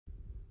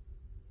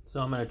So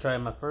I'm going to try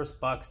my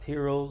first Boxed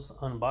Heroes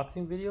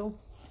unboxing video.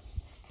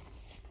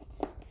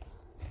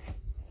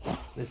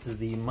 This is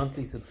the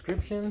monthly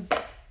subscription.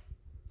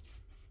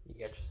 You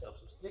got yourself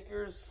some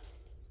stickers.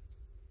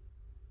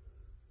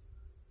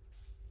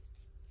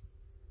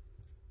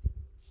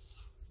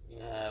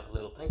 You have a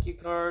little thank you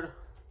card.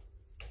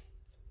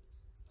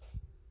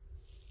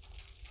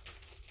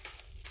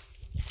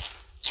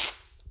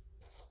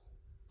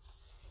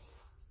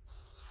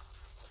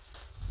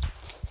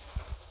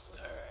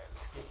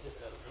 Get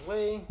this out of the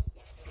way.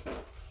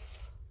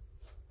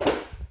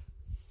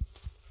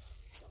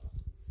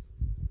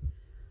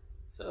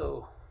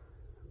 So,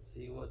 let's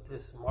see what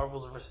this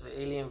Marvels vs.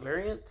 Alien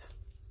variant.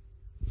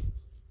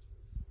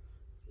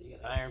 So you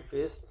got Iron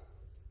Fist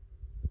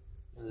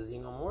and the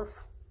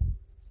Xenomorph.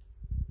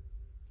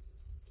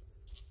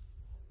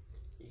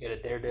 You got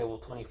a Daredevil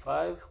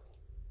 25.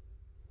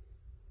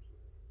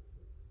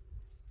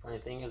 Funny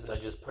thing is I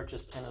just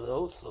purchased 10 of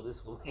those, so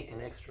this will make an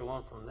extra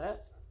one from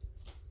that.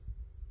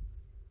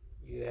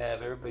 You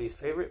have everybody's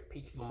favorite,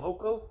 Peach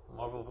Momoko,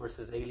 Marvel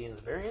vs. Aliens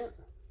variant.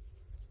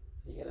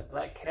 So you got a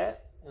Black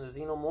Cat and a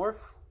Xenomorph.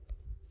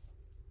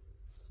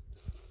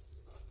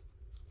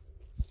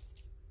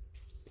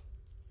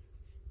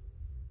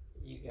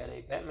 You got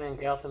a Batman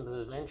Gotham's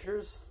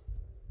Adventures,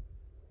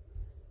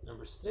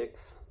 number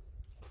 6.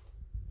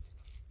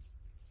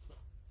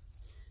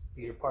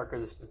 Peter Parker,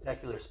 the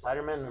Spectacular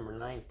Spider-Man, number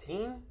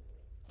 19.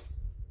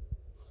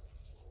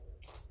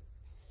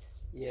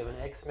 You have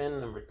an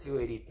X-Men, number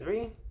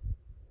 283.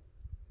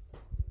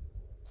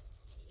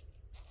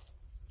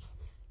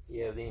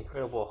 You have the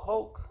Incredible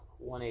Hulk,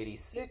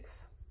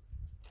 186.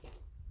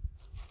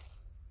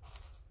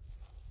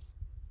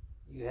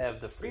 You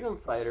have the Freedom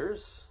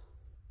Fighters,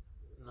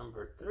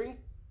 number 3.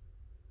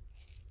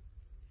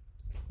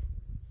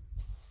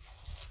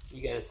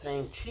 You got a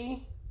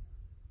Shang-Chi,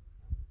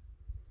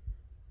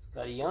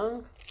 Scotty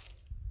Young.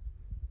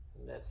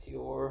 And that's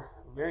your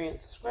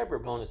variant subscriber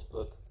bonus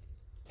book.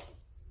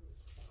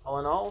 All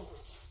in all,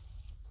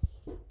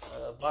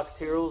 Boxed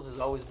Heroes has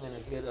always been a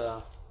good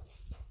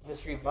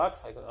mystery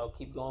box. I'll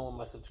keep going with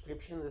my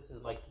subscription. This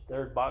is like the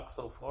 3rd box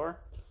so far.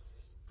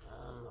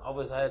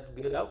 Always had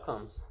good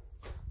outcomes.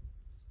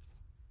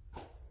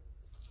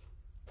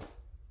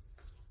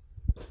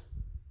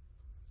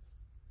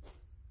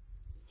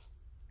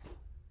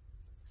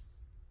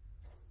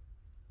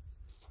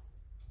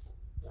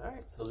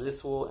 Alright, so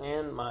this will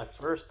end my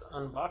first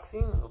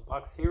unboxing of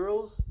Boxed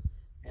Heroes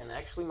and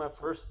actually my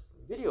first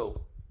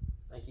video.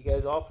 Thank you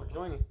guys all for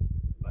joining.